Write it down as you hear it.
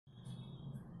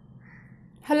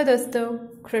Hello दोस्तों,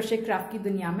 crochet craft की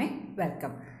दुनिया में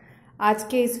वेलकम। आज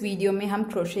के इस वीडियो में हम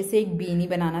क्रोशे से एक बीनी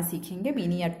बनाना सीखेंगे,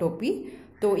 बीनी या टोपी।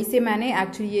 तो इसे मैंने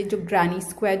एक्चुअली ये जो ग्रानी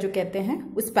स्क्वायर जो कहते हैं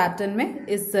उस पैटर्न में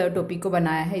इस टोपी को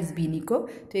बनाया है, इस बीनी को।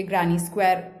 तो ये ग्रानी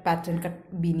स्क्वायर पैटर्न का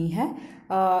बीनी है।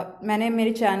 मैंने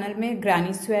मेरे चैनल में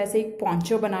ग्रानी स्क्वायर से एक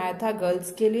पोंचो बनाया था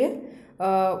गर्ल्स के लिए।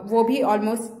 वो भी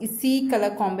ऑलमोस्ट इसी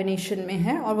कलर कॉम्बिनेशन में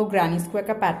है और वो ग्रानी स्क्वायर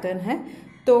का पैटर्न है।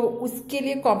 तो उसके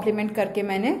लिए कॉम्प्लीमेंट करके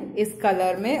मैंने इस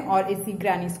कलर में और इसी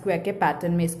ग्रानी स्क्वायर के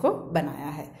पैटर्न में इसको बनाया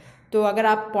है। तो अगर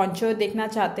आप पोंचो देखना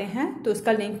चाहते हैं तो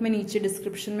उसका लिंक मैं नीचे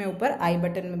डिस्क्रिप्शन में ऊपर आई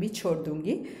बटन में भी छोड़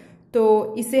दूंगी।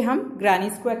 तो इसे हम ग्रानी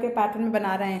स्क्वायर के पैटर्न में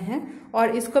बना रहे हैं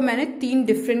और इसको मैंने 3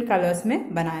 डिफरेंट कलर्स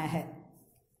में बनाया है।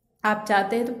 आप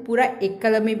चाहते हैं तो पूरा एक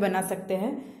कलर में बना सकते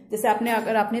हैं। जैसे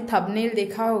अगर आपने थंबनेल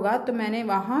देखा होगा तो मैंने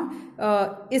वहाँ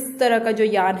इस तरह का जो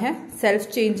यार्न है, सेल्फ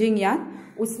चेंजिंग यार्न,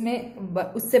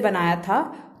 उससे बनाया था।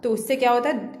 तो उससे क्या होता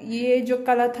है, ये जो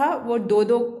कलर था वो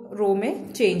 2-2 रो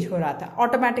में चेंज हो रहा था,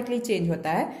 ऑटोमेटिकली चेंज होता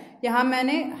है। यहाँ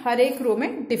मैंने हर एक रो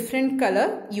में डिफरेंट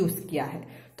कलर यूज किया है।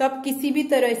 तो आप किसी भी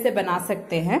तरह इसे बना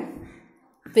सकते हैं।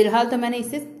 फिलहाल तो मैंने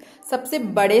इसे सबसे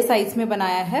बड़े साइज में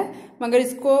बनाया है, मगर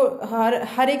इसको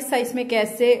हर एक साइज में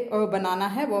कैसे बनाना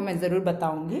है वो मैं जरूर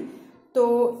बताऊंगी। तो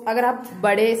अगर आप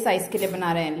बड़े साइज के लिए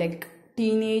बना रहे हैं, like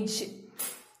teenage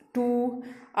to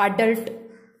adult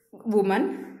woman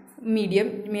medium,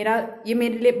 ये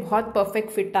मेरे लिए बहुत परफेक्ट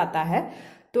फिट आता है।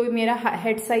 तो मेरा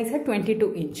हेड साइज है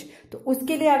 22 इंच। तो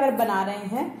उसके लिए अगर बना रहे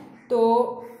हैं तो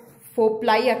 4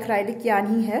 प्लाई एक्राइलिक यार्न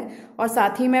ही है और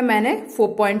साथ ही में मैंने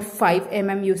 4.5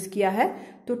 mm यूज किया है।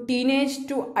 तो टीनेज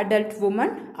टू अडल्ट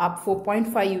वुमन आप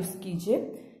 4.5 यूज कीजिए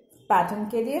पैटर्न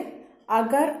के लिए।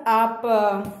 अगर आप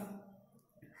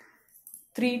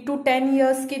 3 to 10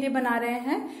 ईयर्स के लिए बना रहे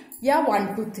हैं या 1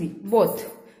 to 3 both,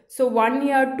 so 1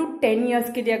 year to 10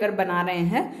 years के लिए अगर बना रहे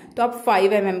हैं तो आप 5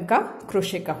 mm का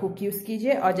क्रोशे का हुक यूज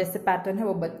कीजिए और जैसे पैटर्न है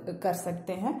वो कर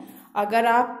सकते हैं। अगर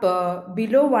आप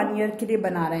बिलो 1 ईयर के लिए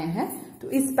बना रहे हैं तो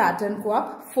इस पैटर्न को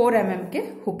आप 4 mm के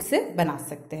हुक से बना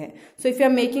सकते हैं। So if you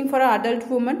are making for adult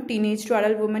woman, teenage to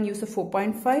adult woman, use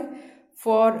 4.5।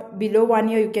 For below 1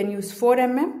 year you can use 4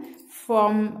 mm।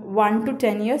 From 1 to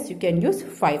 10 years you can use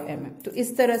 5 mm। तो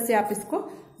इस तरह से आप इसको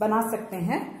बना सकते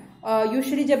हैं।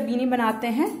 यूजुअली जब बीनी बनाते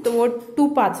हैं तो वो 2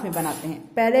 पार्ट्स में बनाते हैं।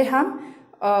 पहले हम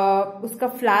उसका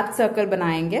फ्लैट सर्कल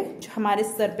बनाएंगे, जो हमारे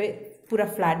सर पे पूरा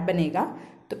फ्लैट बनेगा।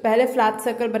 तो पहले फ्लैट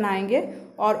सर्कल बनाएंगे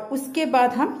और उसके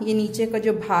बाद हम ये नीचे का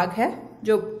जो भाग है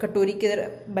जो कटोरी की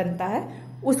तरह बनता है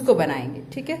उसको बनाएंगे।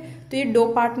 ठीक है, तो ये 2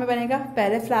 पार्ट में बनेगा,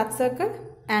 पहले फ्लैट सर्कल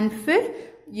एंड फिर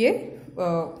ये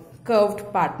कर्व्ड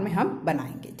पार्ट में हम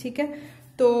बनाएंगे। ठीक है,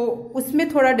 तो उसमें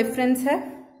थोड़ा डिफरेंस है,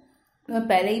 मैं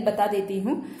पहले ही बता देती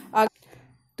हूँ।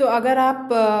 तो अगर आप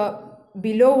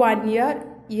बिलो 1 ईयर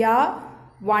या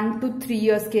 1 to 3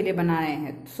 ईयर्स के लिए बना रहे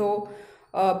हैं, so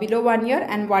below 1 year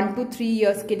and 1 to 3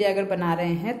 years के लिए अगर बना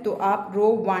रहे हैं तो आप रो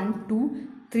 1 to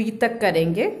 3 तक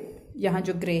करेंगे। यहाँ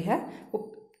जो ग्रे है वो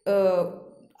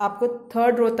आपको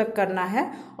 3rd रो तक करना है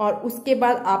और उसके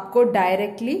बाद आपको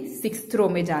डायरेक्टली 6th रो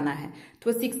में जाना है।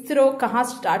 तो 6th रो कहाँ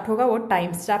स्टार्ट होगा वो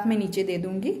टाइम स्टैम्प में नीचे दे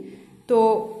दूंगी।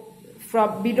 तो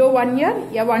फ्रॉम बिलो 1 ईयर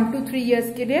या 1 to 3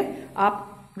 ईयर्स के लिए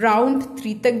आप राउंड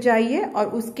 3 तक जाइए और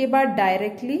उसके बाद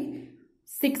डायरेक्टली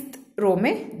 6th रो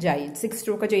में जाइए। 6th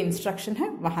रो का जो इंस्ट्रक्शन है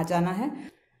वहां जाना है।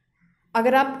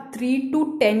 अगर आप 3 to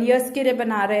 10 ईयर्स के लिए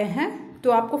बना रहे हैं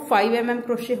तो आपको 5 mm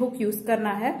क्रोशे हुक यूज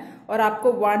करना है और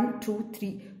आपको 1 2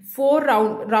 3 4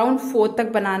 राउंड 4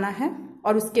 तक बनाना है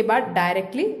और उसके बाद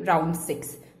डायरेक्टली राउंड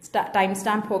 6 टाइम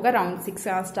स्टैम्प होगा, राउंड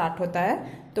 6 स्टार्ट होता है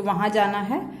तो वहां जाना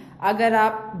है। अगर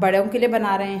आप बड़ों के लिए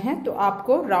बना रहे हैं तो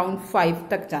आपको राउंड 5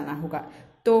 तक जाना होगा।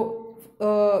 तो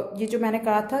ये जो मैंने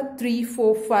कहा था 3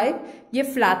 4 5 ये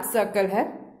फ्लैट सर्कल है,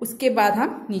 उसके बाद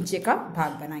हम नीचे का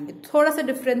भाग बनाएंगे। थोड़ा सा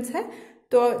डिफरेंस है,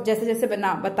 तो जैसे जैसे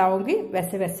बताऊंगी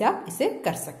वैसे वैसे आप इसे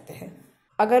कर सकते हैं।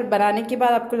 अगर बनाने के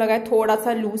बाद आपको लगा है थोड़ा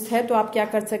सा लूज है तो आप क्या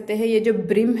कर सकते हैं, ये जो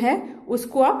ब्रिम है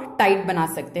उसको आप टाइट बना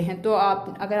सकते हैं। तो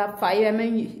अगर आप 5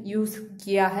 mm यूज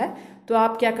किया है तो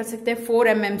आप क्या कर सकते हैं, 4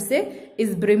 mm से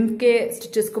इस ब्रिम के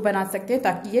स्टिचेस को बना सकते हैं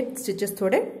ताकि ये स्टिचेस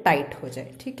थोड़े टाइट हो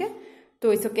जाए। ठीक है,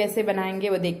 तो इसको कैसे बनाएंगे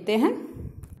वो देखते हैं।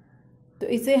 तो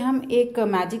इसे हम एक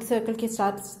मैजिक सर्कल के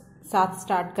साथ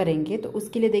स्टार्ट करेंगे। तो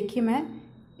उसके लिए देखिए मैं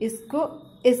इसको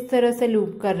इस तरह से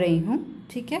लूप कर रही हूँ।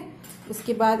 ठीक है,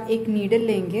 उसके बाद एक नीडल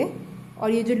लेंगे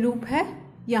और ये जो लूप है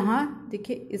यहाँ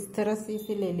देखिए इस तरह से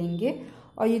इसे ले लेंगे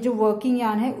और ये जो वर्किंग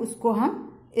यार्न है उसको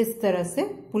हम इस तरह से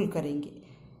पुल करेंगे।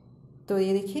 तो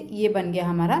ये देखिए ये बन गया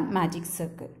हमारा मैजिक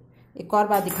सर्कल। एक और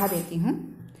बात दिखा देती हूँ।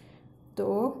 तो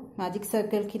मैजिक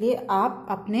सर्कल के लिए आप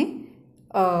अपने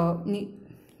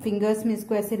फिंगर्स में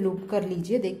इसको ऐसे लूप कर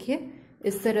लीजिए। देखिए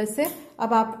इस तरह से।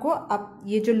 अब आपको अब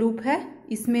ये जो लूप है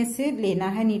इसमें से लेना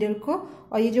है नीडल को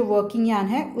और ये जो वर्किंग यार्न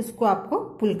है उसको आपको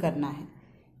पुल करना है।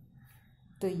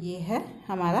 तो ये है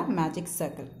हमारा मैजिक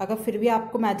सर्कल। अगर फिर भी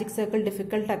आपको मैजिक सर्कल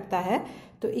डिफिकल्ट लगता है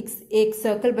तो एक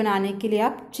सर्कल बनाने के लिए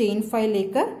आप चेन 5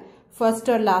 लेकर फर्स्ट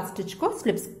और लास्ट स्टिच को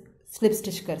स्लिप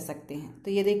स्टिच कर सकते हैं।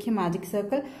 तो ये देखिए मैजिक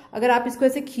सर्कल, अगर आप इसको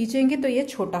ऐसे खींचेंगे तो ये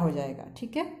छोटा हो जाएगा,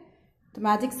 ठीक है। तो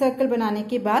मैजिक सर्कल बनाने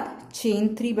के बाद चेन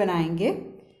 3 बनाएंगे।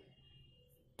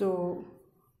 तो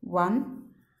 1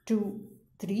 2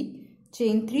 3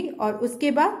 चेन 3 और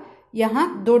उसके बाद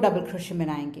यहाँ 2 डबल क्रोशे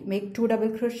बनाएंगे, मेक 2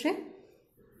 डबल क्रोशे।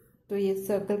 तो ये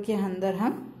सर्कल के अंदर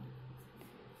हम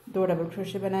 2 डबल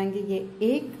क्रोशे बनाएंगे, ये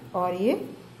एक और ये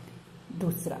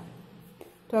दूसरा।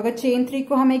 तो अगर चेन 3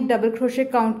 को हम एक डबल क्रोशे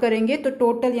काउंट करेंगे तो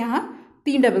टोटल यहाँ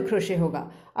 3 डबल क्रोशे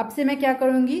होगा। अब से मैं क्या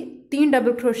करूंगी, 3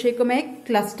 डबल क्रोशे को मैं एक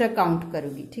क्लस्टर काउंट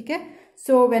करूंगी, ठीक है।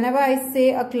 सो व्हेनेवर आई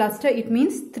से a cluster it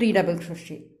means 3 double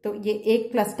crochet. तो ये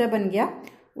एक क्लस्टर बन गया।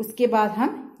 उसके बाद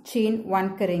हम चेन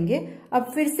 1 करेंगे।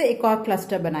 अब फिर से एक और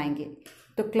क्लस्टर बनाएंगे।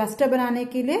 तो क्लस्टर बनाने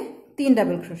के लिए 3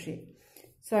 double crochet.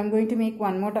 So I am going to make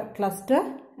 1 more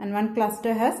cluster and 1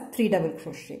 cluster has 3 double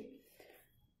crochet.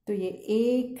 तो ये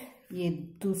एक, ये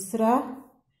दूसरा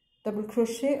डबल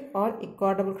क्रोशे और एक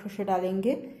और डबल क्रोशे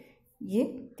डालेंगे, ये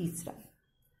तीसरा।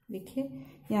 देखिए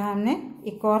यहाँ हमने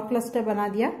एक और क्लस्टर बना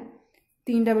दिया,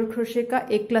 3 डबल क्रोशे का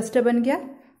एक क्लस्टर बन गया।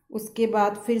 उसके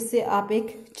बाद फिर से आप एक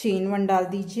चेन 1 डाल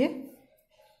दीजिए।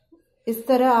 इस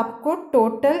तरह आपको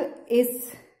टोटल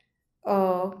इस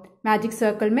मैजिक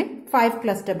सर्कल में 5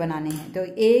 क्लस्टर बनाने हैं। तो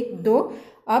 1 2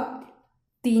 अब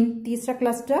 3, तीसरा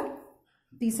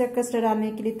क्लस्टर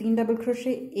डालने के लिए 3 डबल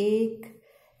क्रोशे, 1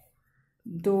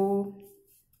 2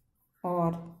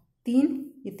 और 3,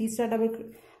 ये तीसरा डबल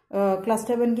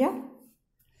क्लस्टर बन गया।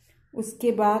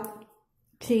 उसके बाद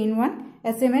चेन 1,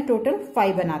 ऐसे मैं टोटल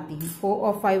 5 बनाती हूँ, 4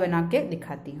 और 5 बना के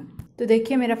दिखाती हूँ। तो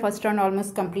देखिए मेरा फर्स्ट राउंड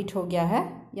ऑलमोस्ट कंप्लीट हो गया है।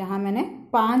 यहाँ मैंने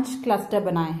 5 क्लस्टर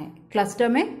बनाए हैं। क्लस्टर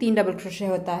में 3 डबल क्रोशे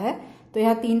होता है। तो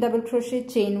यहाँ 3 डबल क्रोशे,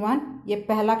 चेन 1, ये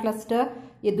पहला क्लस्टर,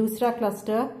 ये दूसरा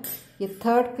क्लस्टर, ये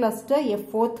थर्ड क्लस्टर, ये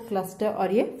फोर्थ क्लस्टर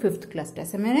और ये फिफ्थ क्लस्टर।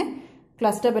 ऐसे मैंने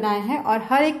क्लस्टर बनाए हैं और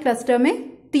हर एक क्लस्टर में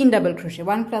 3 डबल क्रोशे।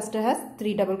 1 क्लस्टर है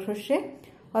 3 डबल क्रोशे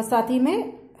और साथ ही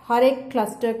में हर एक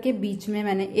क्लस्टर के बीच में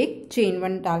मैंने एक चेन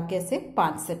 1 डाल के ऐसे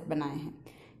 5 सेट बनाए हैं।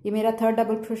 ये मेरा थर्ड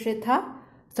डबल क्रोशे था,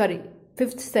 सॉरी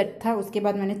 5th सेट था। उसके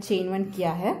बाद मैंने चेन 1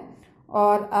 किया है।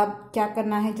 और अब क्या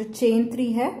करना है, जो चेन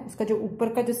 3 है उसका जो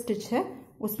ऊपर का जो स्टिच है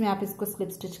उसमें आप इसको स्लिप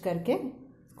स्टिच करके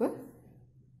इसको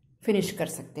फिनिश कर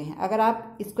सकते हैं। अगर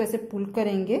आप इसको ऐसे पुल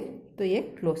करेंगे तो ये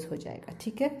क्लोज हो जाएगा,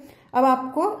 ठीक है। अब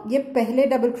आपको ये पहले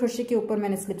डबल क्रोशे के ऊपर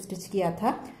मैंने स्लिप स्टिच किया था।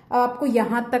 अब आपको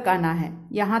यहाँ तक आना है,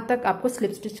 यहाँ तक आपको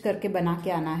स्लिप स्टिच करके बना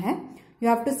के आना है। You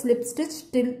have to slip stitch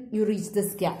till you reach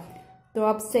this gap. तो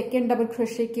आप सेकेंड डबल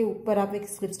क्रोशे के ऊपर आप एक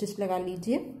स्लिप स्टिच लगा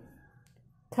लीजिए,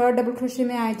 थर्ड डबल क्रोशे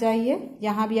में आ जाइए,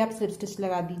 यहाँ भी आप स्लिप स्टिच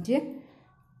लगा दीजिए।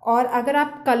 और अगर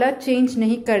आप कलर चेंज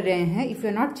नहीं कर रहे हैं, if you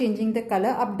are not changing the colour,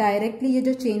 आप डायरेक्टली ये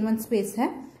जो चेन 1 स्पेस है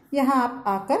यहाँ आप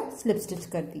आकर स्लिप स्टिच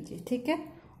कर दीजिए, ठीक है।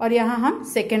 और यहाँ हम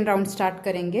सेकेंड राउंड स्टार्ट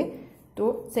करेंगे।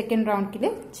 तो सेकेंड राउंड के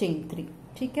लिए चेन 3,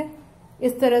 ठीक है।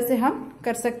 इस तरह से हम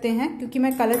कर सकते हैं। क्योंकि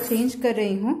मैं कलर चेंज कर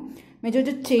रही हूँ, मैं जो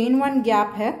चेन 1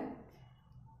 गैप है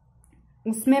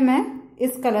उसमें मैं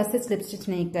इस कलर से स्लिप स्टिच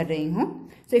नहीं कर रही हूँ।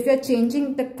 So if you are changing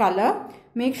the colour,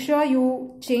 make sure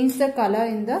you change the colour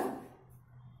in the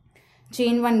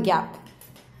chain 1 gap.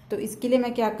 तो इसके लिए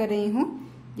मैं क्या कर रही हूँ,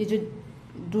 ये जो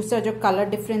दूसरा जो कलर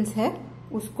डिफरेंस है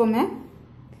उसको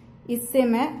इससे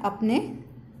मैं अपने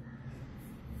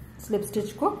स्लिप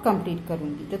स्टिच को कंप्लीट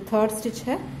करूँगी। जो थर्ड स्टिच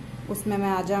है उसमें मैं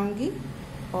आ जाऊँगी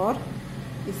और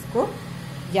इसको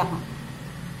यहाँ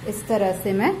इस तरह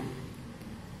से मैं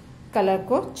कलर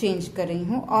को चेंज कर रही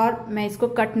हूँ। और मैं इसको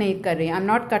कट नहीं कर रही, I am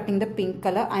not cutting the pink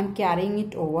colour, I am carrying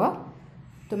it over.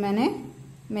 तो मैंने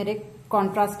मेरे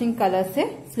कॉन्ट्रास्टिंग कलर से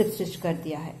स्लिप स्टिच कर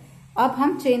दिया है। अब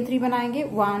हम चेन 3 बनाएंगे,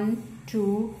 1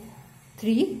 2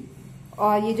 3।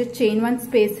 और ये जो चेन 1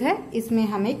 स्पेस है इसमें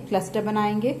हम एक क्लस्टर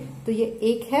बनाएंगे। तो ये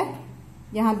एक है,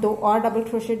 यहाँ 2 और डबल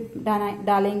क्रोशे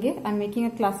डालेंगे। I am making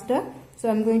a cluster, so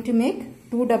I am going to make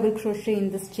 2 double crochet in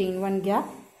this chain 1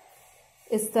 gap,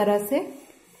 इस तरह से।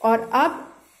 और अब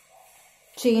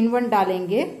चेन 1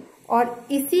 डालेंगे और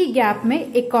इसी गैप में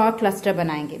एक और क्लस्टर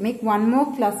बनाएंगे। Make 1 more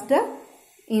cluster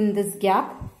in this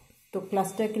gap. तो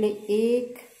क्लस्टर के लिए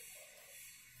 1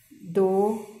 2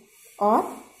 और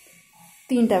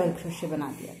 3 डबल क्रोशे बना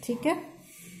दिया, ठीक है।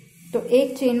 तो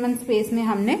एक चेन 1 स्पेस में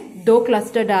हमने 2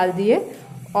 क्लस्टर डाल दिए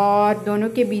और दोनों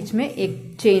के बीच में एक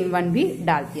चेन 1 भी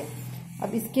डाल दिया।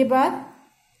 अब इसके बाद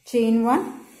चेन 1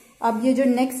 अब ये जो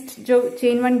नेक्स्ट जो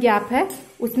चेन 1 गैप है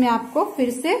उसमें आपको फिर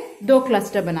से 2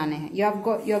 क्लस्टर बनाने हैं। You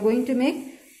are going to make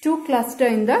 2 cluster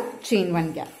in the chain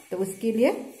 1 gap. तो उसके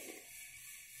लिए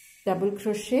डबल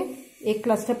क्रोशे, एक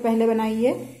क्लस्टर पहले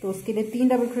बनाइए तो उसके लिए 3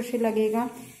 डबल क्रोशे लगेगा।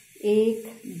 1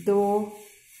 2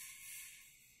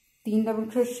 3 डबल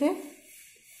क्रोशे,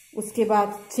 उसके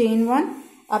बाद चेन 1।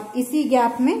 अब इसी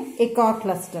गैप में एक और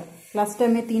क्लस्टर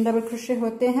में 3 डबल क्रोशे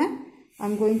होते हैं। I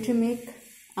am going to make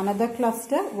another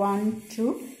cluster 1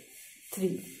 2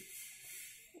 3।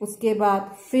 उसके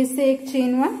बाद फिर से एक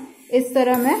चेन 1। इस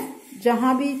तरह मैं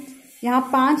जहां भी यहाँ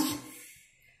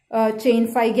 5 चेन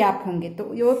 5 गैप होंगे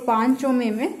तो ये 5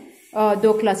 में मैं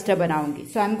 2 क्लस्टर बनाऊंगी।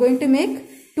 सो I am going to make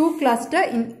 2 cluster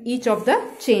in each of the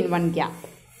chain 1 gap.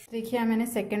 देखिए मैंने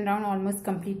सेकेंड राउंड ऑलमोस्ट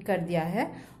कंप्लीट कर दिया है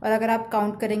और अगर आप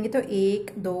काउंट करेंगे तो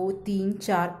 1 2 3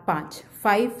 4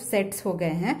 5 सेट्स हो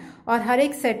गए हैं और हर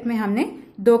एक सेट में हमने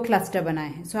 2 क्लस्टर बनाए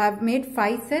हैं। सो I have made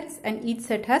 5 sets and each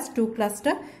set has 2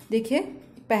 cluster. देखिए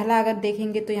पहला अगर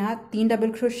देखेंगे तो यहाँ 3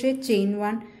 डबल क्रोशे, चेन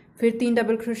 1, फिर 3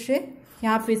 डबल क्रोशे,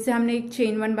 यहाँ फिर से हमने एक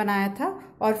चेन 1 बनाया था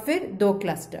और फिर 2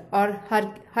 क्लस्टर और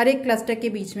हर एक क्लस्टर के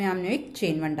बीच में हमने एक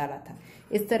चेन 1 डाला था।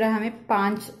 इस तरह हमें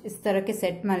 5 इस तरह के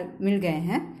सेट मिल गए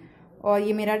हैं और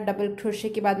ये मेरा डबल क्रोशे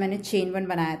के बाद मैंने चेन 1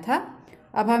 बनाया था।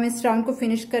 अब हम इस राउंड को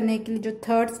फिनिश करने के लिए जो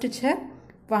थर्ड स्टिच है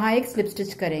वहाँ एक स्लिप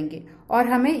स्टिच करेंगे और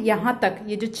हमें यहाँ तक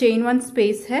ये जो चेन 1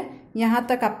 स्पेस है यहाँ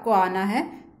तक आपको आना है।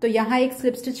 तो यहाँ एक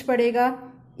स्लिप स्टिच पड़ेगा,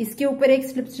 इसके ऊपर एक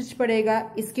स्लिप स्टिच पड़ेगा,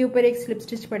 इसके ऊपर एक स्लिप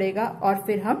स्टिच पड़ेगा और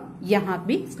फिर हम यहाँ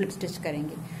भी स्लिप स्टिच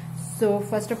करेंगे। So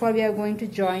first of all we are going to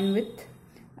join with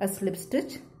a slip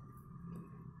stitch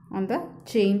on the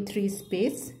chain 3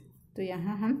 space. तो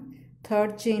यहाँ हम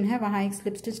थर्ड चेन है वहाँ एक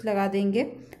स्लिप स्टिच लगा देंगे।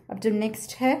 अब जो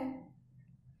नेक्स्ट है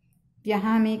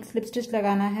यहाँ हमें एक स्लिप स्टिच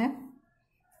लगाना है।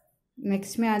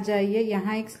 नेक्स्ट में आ जाइए,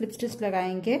 यहाँ एक स्लिप स्टिच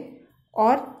लगाएंगे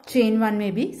और चेन 1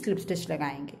 में भी स्लिप स्टिच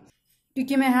लगाएंगे।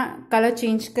 क्योंकि मैं यहाँ कलर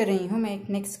चेंज कर रही हूँ, मैं एक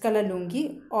नेक्स्ट कलर लूँगी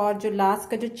और जो लास्ट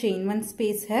का जो चेन 1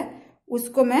 स्पेस है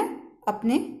उसको मैं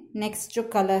अपने नेक्स्ट जो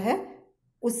कलर है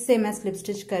उससे मैं स्लिप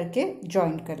स्टिच करके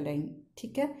ज्वाइन कर रही हूँ।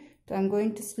 ठीक है, तो I am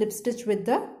going to slip stitch with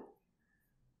the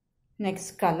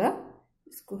next colour.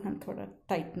 इसको हम थोड़ा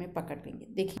टाइट में पकड़ लेंगे।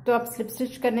 देखिए तो आप स्लिप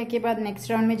स्टिच करने के बाद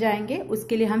नेक्स्ट राउंड में जाएंगे।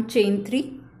 उसके लिए हम चेन 3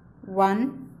 1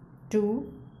 2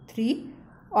 3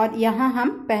 और यहाँ हम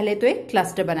पहले तो एक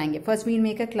क्लस्टर बनाएंगे। First we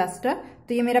make a cluster.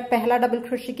 तो ये मेरा पहला डबल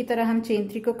क्रोशे की तरह हम चेन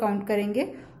 3 को काउंट करेंगे।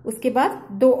 उसके बाद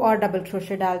 2 और डबल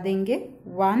क्रोशे डाल देंगे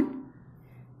 1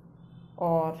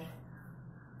 और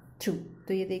 2।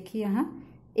 तो ये देखिए यहाँ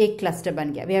एक क्लस्टर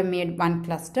बन गया। We have made 1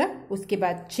 cluster. उसके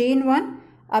बाद चेन 1।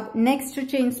 अब नेक्स्ट जो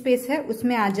चेन स्पेस है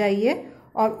उसमें आ जाइए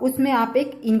और उसमें आप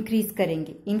एक इंक्रीज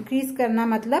करेंगे। इंक्रीज करना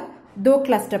मतलब 2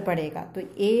 क्लस्टर पड़ेगा। तो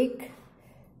 1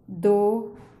 2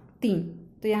 3।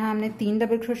 तो यहाँ हमने 3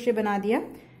 डबल क्रोशे बना दिया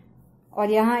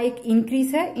और यहाँ एक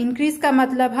इंक्रीज है। इंक्रीज का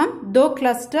मतलब हम 2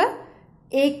 क्लस्टर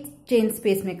एक चेन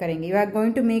स्पेस में करेंगे। You are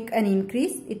going to make an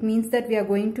increase. It means that we are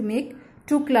going to make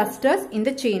 2 clusters in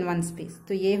the chain 1 space.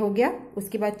 तो ये हो गया।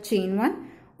 उसके बाद चेन 1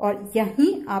 और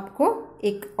यहीं आपको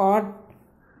एक और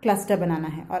क्लस्टर बनाना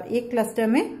है और एक क्लस्टर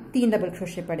में 3 डबल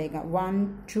क्रोशे पड़ेगा 1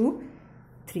 2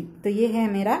 3। तो ये है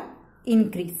मेरा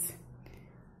इंक्रीज।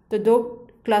 तो 2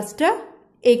 क्लस्टर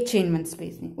एक चेन 1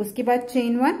 स्पेस में। उसके बाद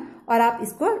चेन 1 और आप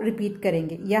इसको रिपीट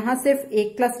करेंगे। यहाँ सिर्फ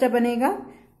एक क्लस्टर बनेगा।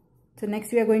 तो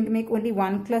next we are going to make only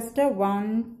 1 cluster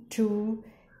 1 2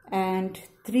 and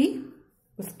 3।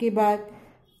 उसके बाद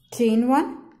चेन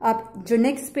 1। अब जो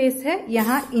नेक्स्ट स्पेस है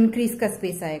यहाँ इंक्रीज का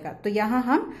स्पेस आएगा। तो यहाँ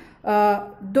हम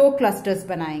 2 क्लस्टर्स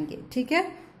बनाएंगे। ठीक है,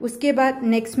 उसके बाद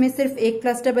नेक्स्ट में सिर्फ एक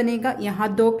क्लस्टर बनेगा,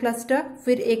 यहाँ 2 क्लस्टर,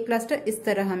 फिर एक क्लस्टर। इस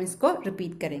तरह हम इसको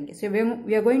रिपीट करेंगे। So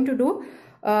we are going to do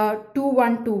 2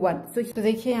 1 2 1। तो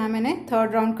देखिए यहाँ मैंने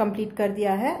थर्ड राउंड कंप्लीट कर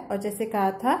दिया है और जैसे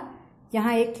कहा था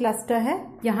यहाँ एक क्लस्टर है,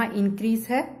 यहाँ इंक्रीज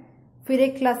है, फिर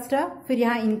एक क्लस्टर, फिर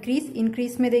यहाँ इंक्रीज।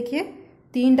 इंक्रीज में देखिए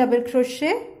 3 double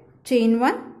crochet, chain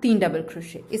 1, 3 double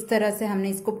crochet. इस तरह से हमने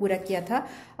इसको पूरा किया था।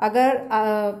 अगर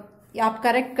आप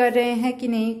करेक्ट कर रहे हैं कि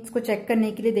नहीं इसको चेक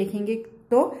करने के लिए देखेंगे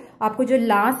तो आपको जो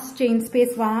लास्ट चेन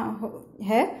स्पेस वहां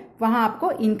है वहां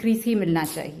आपको इंक्रीज ही मिलना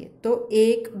चाहिए। तो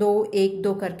 1 2 1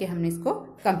 2 करके हमने इसको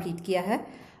कंप्लीट किया है।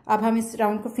 अब हम इस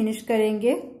राउंड को फिनिश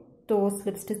करेंगे। तो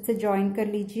स्लिप स्टिच से ज्वाइन कर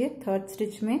लीजिए थर्ड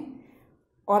स्टिच में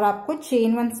और आपको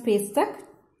चेन 1 स्पेस तक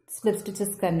स्लिप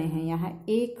स्टिचेस करने हैं। यहाँ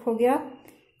एक हो गया।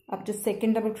 अब जो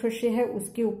सेकेंड डबल क्रोशे है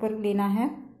उसके ऊपर लेना है,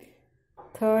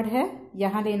 थर्ड है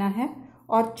यहाँ लेना है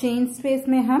और चेन स्पेस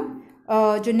में हम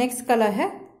जो नेक्स्ट कलर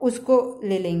है उसको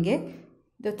ले लेंगे।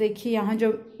 तो देखिए यहाँ जो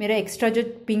मेरा एक्स्ट्रा जो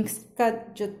पिंक का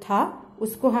जो था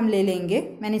उसको हम ले लेंगे।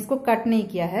 मैंने इसको कट नहीं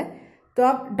किया है तो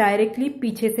आप डायरेक्टली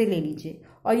पीछे से ले लीजिए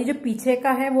और ये जो पीछे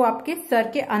का है वो आपके सर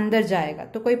के अंदर जाएगा,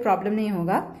 तो कोई प्रॉब्लम नहीं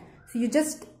होगा। So you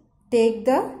just take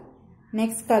the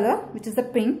next colour which is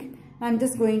the pink. I am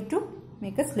just going to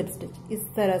make a slip stitch. इस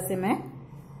तरह से मैं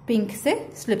पिंक से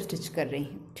स्लिप स्टिच कर रही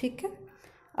हूँ, ठीक है।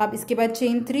 अब इसके बाद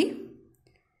चेन 3,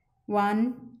 1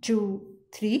 2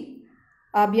 3।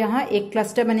 अब यहाँ एक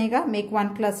क्लस्टर बनेगा, मेक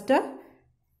 1 क्लस्टर।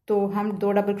 तो हम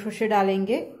 2 डबल क्रोशे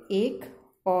डालेंगे, 1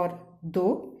 और 2,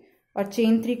 और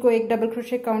चेन 3 को एक डबल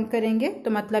क्रोशे काउंट करेंगे,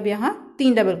 तो मतलब यहाँ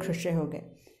 3 डबल क्रोशे हो गए।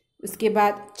 उसके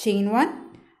बाद चेन 1।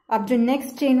 अब जो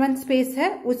नेक्स्ट चेन 1 स्पेस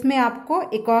है उसमें आपको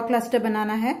एक और क्लस्टर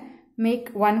बनाना है। Make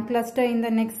 1 cluster in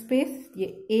the next space. ये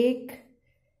 1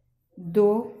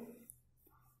 2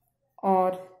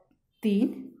 और 3,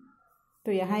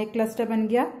 तो यहाँ एक क्लस्टर बन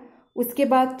गया। उसके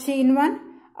बाद चेन 1।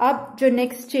 अब जो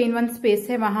नेक्स्ट चेन 1 स्पेस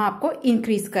है वहां आपको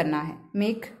इंक्रीज करना है,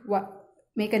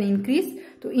 मेक एन इंक्रीज।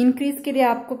 तो इंक्रीज के लिए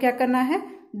आपको क्या करना है,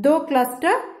 2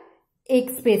 क्लस्टर एक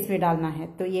स्पेस में डालना है।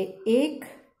 तो ये 1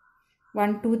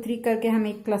 1 2 3 करके हम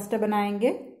एक क्लस्टर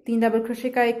बनाएंगे, 3 डबल क्रोशे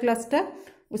का एक क्लस्टर।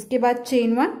 उसके बाद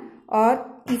चेन 1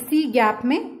 और इसी गैप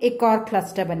में एक और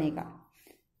क्लस्टर बनेगा।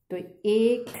 तो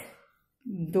 1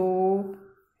 2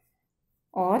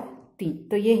 और 3,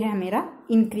 तो ये है मेरा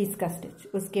इंक्रीज का स्टिच।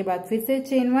 उसके बाद फिर से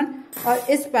चेन 1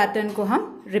 और इस पैटर्न को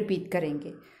हम रिपीट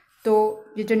करेंगे। तो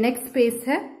ये जो नेक्स्ट स्पेस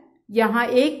है यहाँ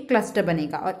एक क्लस्टर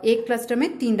बनेगा और एक क्लस्टर में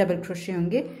 3 डबल क्रोशे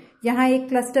होंगे। यहाँ एक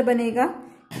क्लस्टर बनेगा,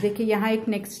 देखिए यहाँ एक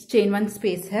नेक्स्ट चेन 1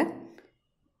 स्पेस है,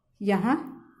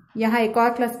 यहाँ एक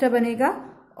और क्लस्टर बनेगा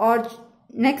और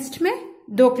नेक्स्ट में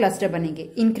 2 क्लस्टर बनेंगे,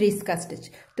 इंक्रीज का स्टिच।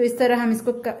 तो इस तरह हम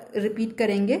इसको रिपीट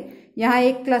करेंगे। यहाँ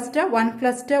एक क्लस्टर, 1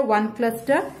 क्लस्टर, 1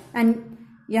 क्लस्टर एंड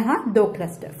यहाँ 2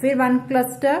 क्लस्टर, फिर 1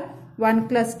 क्लस्टर, 1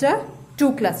 क्लस्टर,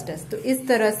 2 क्लस्टर्स। तो इस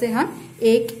तरह से हम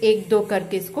 1 1 2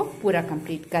 करके इसको पूरा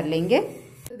कंप्लीट कर लेंगे।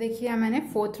 तो देखिए मैंने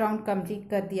 4th राउंड कंप्लीट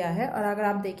कर दिया है और अगर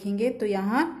आप देखेंगे तो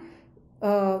यहाँ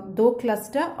 2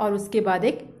 क्लस्टर और उसके बाद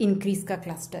एक इंक्रीज का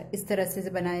क्लस्टर इस तरह से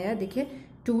बनाया है। देखिए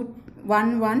 2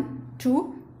 1 1 2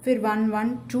 फिर 1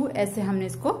 1 2 ऐसे हमने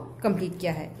इसको कंप्लीट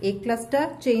किया है। एक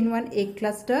क्लस्टर, चेन 1, एक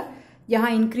क्लस्टर,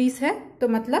 यहाँ इंक्रीज है तो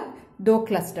मतलब 2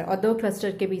 क्लस्टर और 2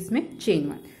 क्लस्टर के बीच में चेन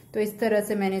 1। तो इस तरह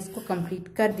से मैंने इसको कंप्लीट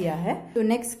कर दिया है। तो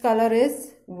नेक्स्ट कलर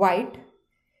इज वाइट,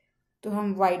 तो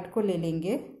हम वाइट को ले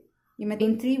लेंगे। ये मैं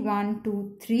चेन 3 1 2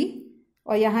 3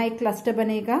 और यहाँ एक क्लस्टर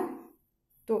बनेगा,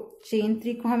 तो चेन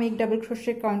 3 को हम एक डबल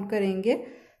क्रोशे काउंट करेंगे,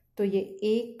 तो ये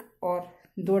 1 और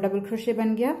 2 डबल क्रोशे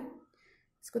बन गया।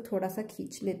 इसको थोड़ा सा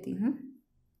खींच लेती हूँ,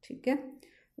 ठीक है।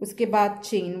 उसके बाद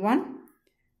चेन 1।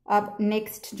 अब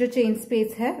नेक्स्ट जो चेन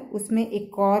स्पेस है उसमें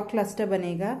एक और क्लस्टर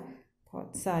बनेगा,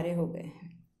 बहुत सारे हो गए हैं,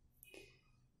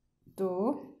 तो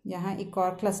यहाँ एक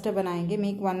और क्लस्टर बनाएंगे।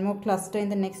 Make 1 more cluster in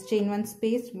the next chain 1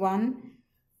 space, 1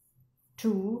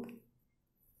 2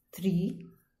 3,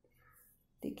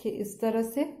 देखिए इस तरह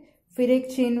से। फिर एक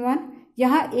चेन 1,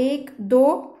 यहाँ 1 2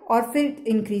 और फिर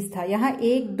इंक्रीज था, यहाँ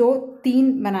 1 2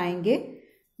 3 बनाएंगे।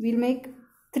 We'll make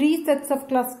 3 sets of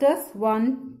clusters,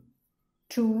 1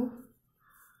 2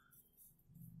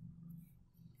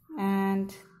 and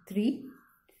 3।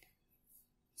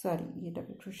 Sorry ये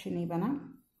डबल क्रोशे नहीं बना,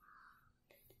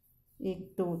 1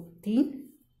 2 3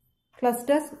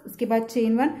 क्लस्टर्स। उसके बाद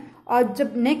चेन 1 और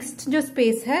जब नेक्स्ट जो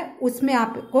स्पेस है उसमें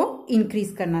आपको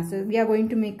इंक्रीज करना। So we are going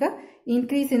to make a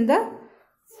increase in the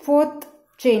 4th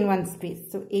chain 1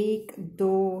 space. सो 1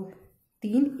 2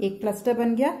 3 एक क्लस्टर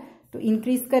बन गया, तो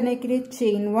इंक्रीज करने के लिए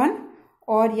चेन 1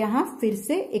 और यहाँ फिर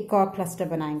से एक और क्लस्टर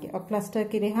बनाएंगे और क्लस्टर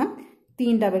के लिए हम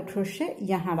 3 डबल क्रोशे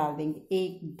यहाँ डाल देंगे,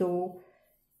 1 2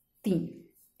 3,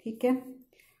 ठीक है।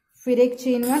 फिर एक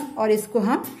चेन 1 और इसको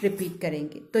हम रिपीट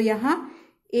करेंगे। तो यहाँ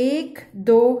 1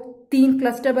 2 3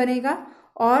 क्लस्टर बनेगा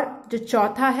और जो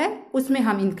चौथा है उसमें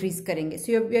हम इंक्रीज करेंगे।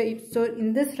 सो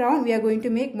in this round we are going to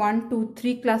make 1 2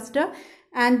 3 cluster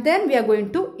and then we are going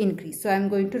to increase. So I am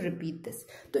going to repeat this.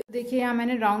 तो देखिए यहाँ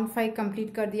मैंने राउंड 5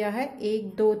 कंप्लीट कर दिया है।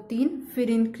 1 2 3 फिर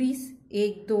इंक्रीज,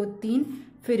 1 2 3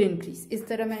 फिर इंक्रीज, इस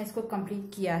तरह मैंने इसको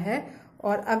कंप्लीट किया है।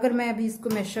 और अगर मैं अभी इसको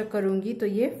मेजर करूंगी तो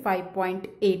ये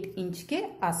 5.8 इंच के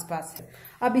आसपास है।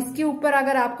 अब इसके ऊपर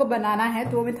अगर आपको बनाना है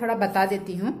तो वो मैं थोड़ा बता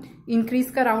देती हूँ।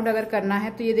 इंक्रीज का राउंड अगर करना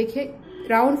है तो ये देखिए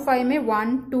राउंड 5 में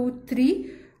 1 2 3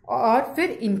 और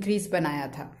फिर इंक्रीज बनाया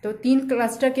था, तो 3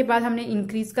 क्लस्टर के बाद हमने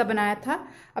इंक्रीज का बनाया था।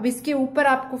 अब इसके ऊपर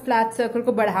आपको फ्लैट सर्कल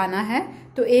को बढ़ाना है,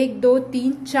 तो 1 2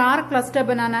 3 4 क्लस्टर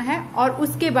बनाना है और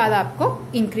उसके बाद आपको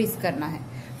इंक्रीज करना है।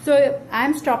 So I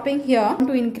am stopping here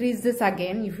to increase this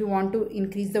again. If you want to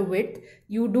increase the width,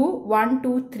 you do 1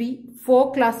 2 3 4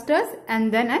 clusters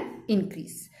and then an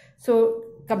increase. So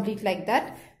complete like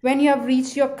that. When you have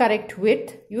reached your correct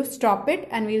width, you stop it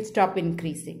and we'll stop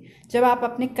increasing. जब आप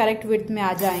अपने correct width में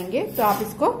आ जाएंगे तो आप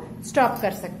इसको stop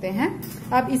कर सकते हैं।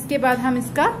 अब इसके बाद हम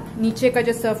इसका नीचे का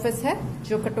जो सरफेस है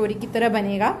जो कटोरी की तरह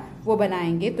बनेगा वो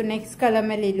बनाएंगे। तो नेक्स्ट कलर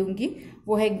मैं ले लूंगी,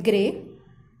 वो है ग्रे।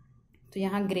 तो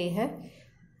यहाँ ग्रे है।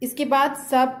 इसके बाद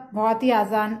सब बहुत ही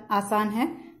आसान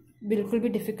है, बिल्कुल भी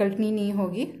डिफिकल्टी नहीं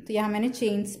होगी। तो यहाँ मैंने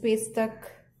चेन स्पेस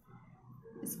तक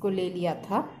इसको ले लिया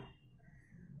था।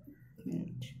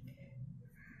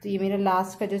 तो ये मेरा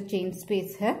लास्ट का जो चेन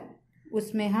स्पेस है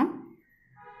उसमें हम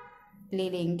ले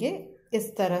लेंगे इस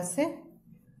तरह से।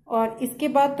 और इसके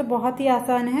बाद तो बहुत ही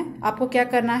आसान है। आपको क्या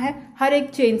करना है, हर एक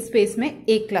चेन स्पेस में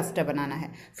एक क्लस्टर बनाना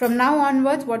है। From now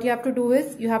onwards what you have to do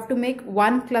is you have to make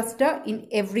one cluster in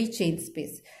every chain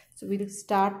space. So we will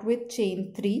start with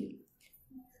chain 3,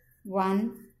 1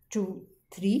 2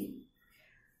 3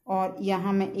 और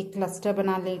यहाँ मैं एक क्लस्टर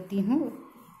बना लेती हूँ,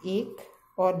 एक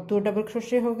और 2 डबल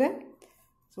क्रोशे हो गए।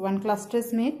 सो 1 cluster is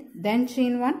made, then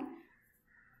chain 1।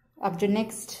 अब जो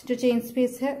नेक्स्ट जो चेन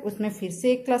स्पेस है उसमें फिर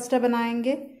से एक क्लस्टर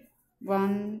बनाएंगे,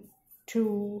 1 2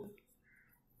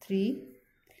 3।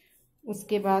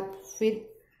 उसके बाद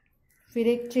फिर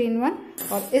एक चेन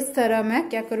 1 और इस तरह मैं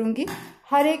क्या करूँगी,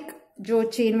 हर एक जो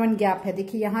चेन 1 गैप है,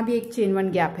 देखिए यहाँ भी एक चेन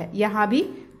 1 गैप है, यहाँ भी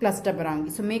क्लस्टर बनाऊंगी।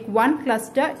 So make 1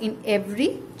 cluster in every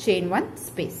chain 1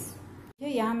 space.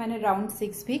 यहाँ मैंने राउंड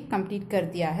 6 भी कंप्लीट कर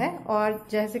दिया है और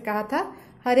जैसे कहा था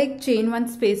हर एक चेन 1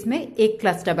 स्पेस में एक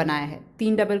क्लस्टर बनाया है।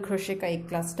 3 डबल क्रोशे का एक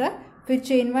क्लस्टर, फिर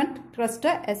चेन 1 क्लस्टर,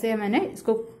 ऐसे मैंने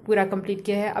इसको पूरा कंप्लीट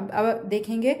किया है। अब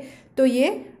देखेंगे तो ये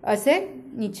ऐसे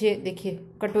नीचे देखिए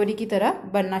कटोरी की तरह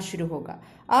बनना शुरू होगा।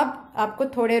 अब आपको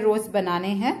थोड़े रोज बनाने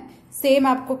हैं, सेम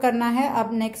आपको करना है।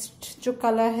 अब नेक्स्ट जो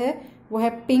कलर है वो है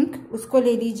पिंक, उसको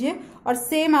ले लीजिए और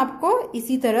सेम आपको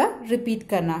इसी तरह रिपीट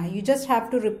करना है। You just have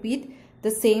to repeat the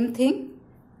same thing.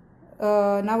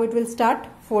 Now it will start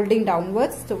folding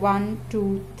downwards. तो 1 2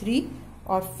 3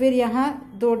 और फिर यहाँ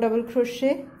 2 डबल क्रोशे,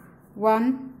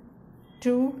 1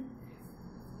 2,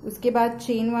 उसके बाद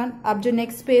चेन 1। अब जो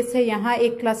नेक्स्ट स्पेस है यहाँ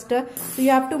एक cluster. So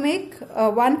you have to make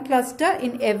 1 cluster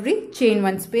in every chain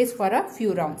 1 space for a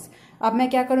few rounds. अब मैं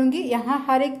क्या करूंगी, यहाँ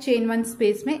हर एक चेन 1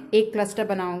 स्पेस में एक क्लस्टर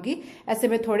बनाऊंगी। ऐसे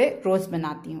मैं थोड़े रोज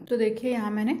बनाती हूँ। तो देखिए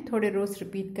यहाँ मैंने थोड़े रोज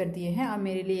रिपीट कर दिए हैं और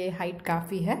मेरे लिए हाइट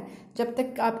काफी है। जब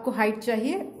तक आपको हाइट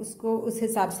चाहिए उसको उस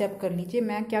हिसाब से आप कर लीजिए।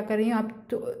 मैं क्या कर रही हूँ, अब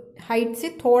तो हाइट से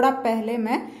थोड़ा पहले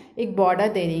मैं एक बॉर्डर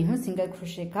दे रही हूँ सिंगल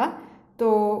क्रोशे का।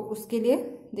 तो उसके लिए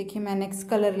देखिए मैं नेक्स्ट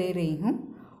कलर ले रही हूँ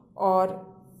और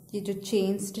ये जो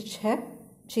चेन स्टिच है,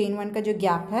 चेन 1 का जो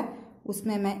गैप है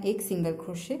उसमें मैं एक सिंगल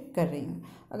क्रोशे कर रही हूँ।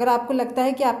 अगर आपको लगता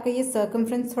है कि आपका ये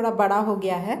सर्कमफ्रेंस थोड़ा बड़ा हो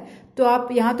गया है तो आप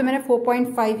यहाँ, तो मैंने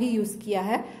 4.5 ही यूज किया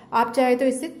है, आप चाहे तो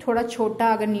इससे थोड़ा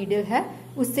छोटा अगर नीडल है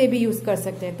उससे भी यूज कर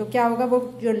सकते हैं। तो क्या होगा, वो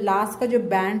जो लास्ट का जो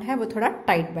बैंड है वो थोड़ा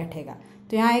टाइट बैठेगा।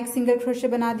 तो यहाँ एक सिंगल क्रोशे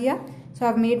बना दिया। सो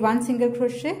I have made 1 single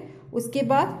crochet. उसके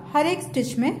बाद हर एक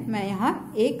स्टिच में मैं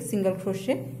यहाँ एक सिंगल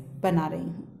क्रोशे बना रही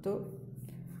हूँ। तो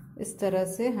इस तरह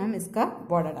से हम इसका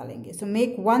बॉर्डर डालेंगे। So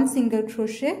make 1 single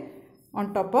crochet on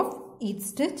top of each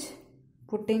stitch,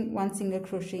 putting 1 single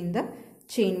crochet in the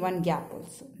chain 1 gap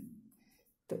also।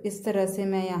 तो इस तरह से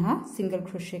मैं यहाँ सिंगल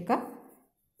क्रोशे का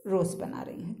रोज बना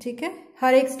रही हूँ। ठीक है,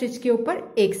 हर एक स्टिच के ऊपर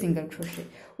एक सिंगल क्रोशे।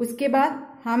 उसके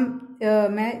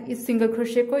बाद मैं इस सिंगल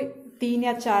क्रोशे को 3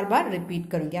 या 4 बार रिपीट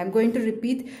करूंगी। I am going to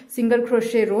repeat single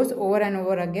crochet rose over and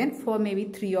over again for may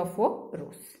be 3 or 4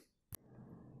 रोज।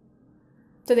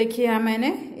 तो देखिए यहाँ मैंने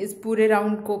इस पूरे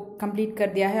राउंड को कंप्लीट कर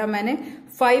दिया है और मैंने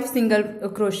 5 सिंगल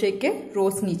क्रोशे के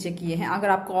रोज नीचे किए हैं। अगर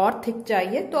आपको और थिक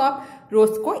चाहिए तो आप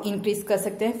रोज को इंक्रीज कर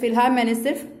सकते हैं। फिलहाल मैंने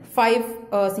सिर्फ 5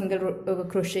 सिंगल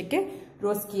क्रोशे के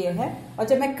रोज किए हैं। और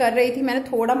जब मैं कर रही थी मैंने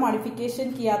थोड़ा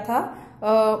मॉडिफिकेशन किया था,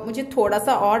 मुझे थोड़ा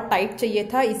सा और टाइट चाहिए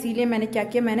था, इसीलिए मैंने क्या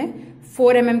किया, मैंने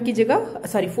 4mm की जगह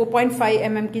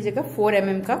 4.5mm की जगह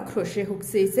 4mm का क्रोशे हुक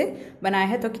से इसे बनाया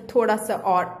है ताकि थोड़ा सा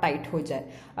और टाइट हो जाए।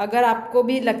 अगर आपको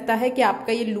भी लगता है कि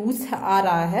आपका ये लूज आ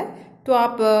रहा है तो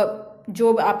आप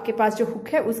जो आपके पास जो हुक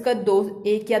है उसका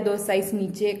 1 या 2 साइज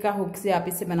नीचे का हुक से आप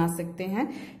इसे बना सकते हैं।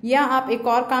 या आप एक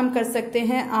और काम कर सकते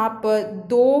हैं, आप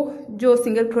 2 जो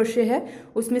सिंगल क्रोशे है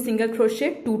उसमें सिंगल क्रोशे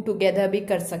 2 टुगेदर भी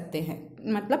कर सकते हैं,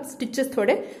 मतलब स्टिचेस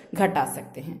थोड़े घटा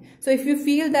सकते हैं। So if you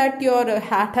feel that your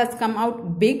hat has come out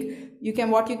big,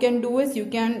 what you can do is you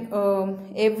can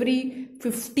every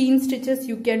 15 stitches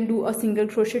you can do a single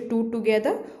crochet 2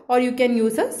 together or you can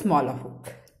use a smaller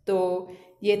hook। तो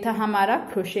ये था हमारा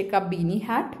crochet का बीनी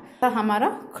hat, था हमारा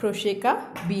crochet का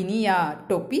बीनी या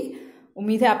टोपी।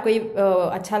 उम्मीद है आपको ये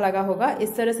अच्छा लगा होगा।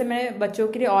 इस तरह से मैंने बच्चों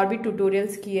के लिए और भी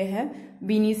ट्यूटोरियल्स किए हैं,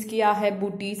 बीनीज किया है,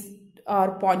 बूटीज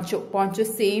और पॉन्चो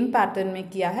सेम पैटर्न में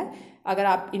किया है। अगर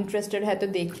आप इंटरेस्टेड है तो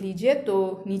देख लीजिए,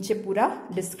 तो नीचे पूरा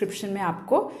डिस्क्रिप्शन में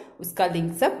आपको उसका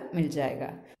लिंक सब मिल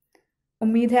जाएगा।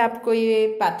 उम्मीद है आपको ये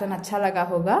पैटर्न अच्छा लगा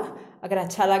होगा। अगर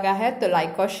अच्छा लगा है तो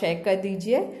लाइक और शेयर कर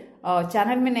दीजिए, और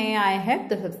चैनल में नए आए हैं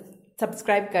तो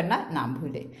सब्सक्राइब करना ना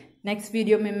भूलें। नेक्स्ट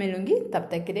वीडियो में मिलूंगी, तब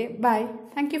तक के लिए bye.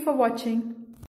 Thank you for watching.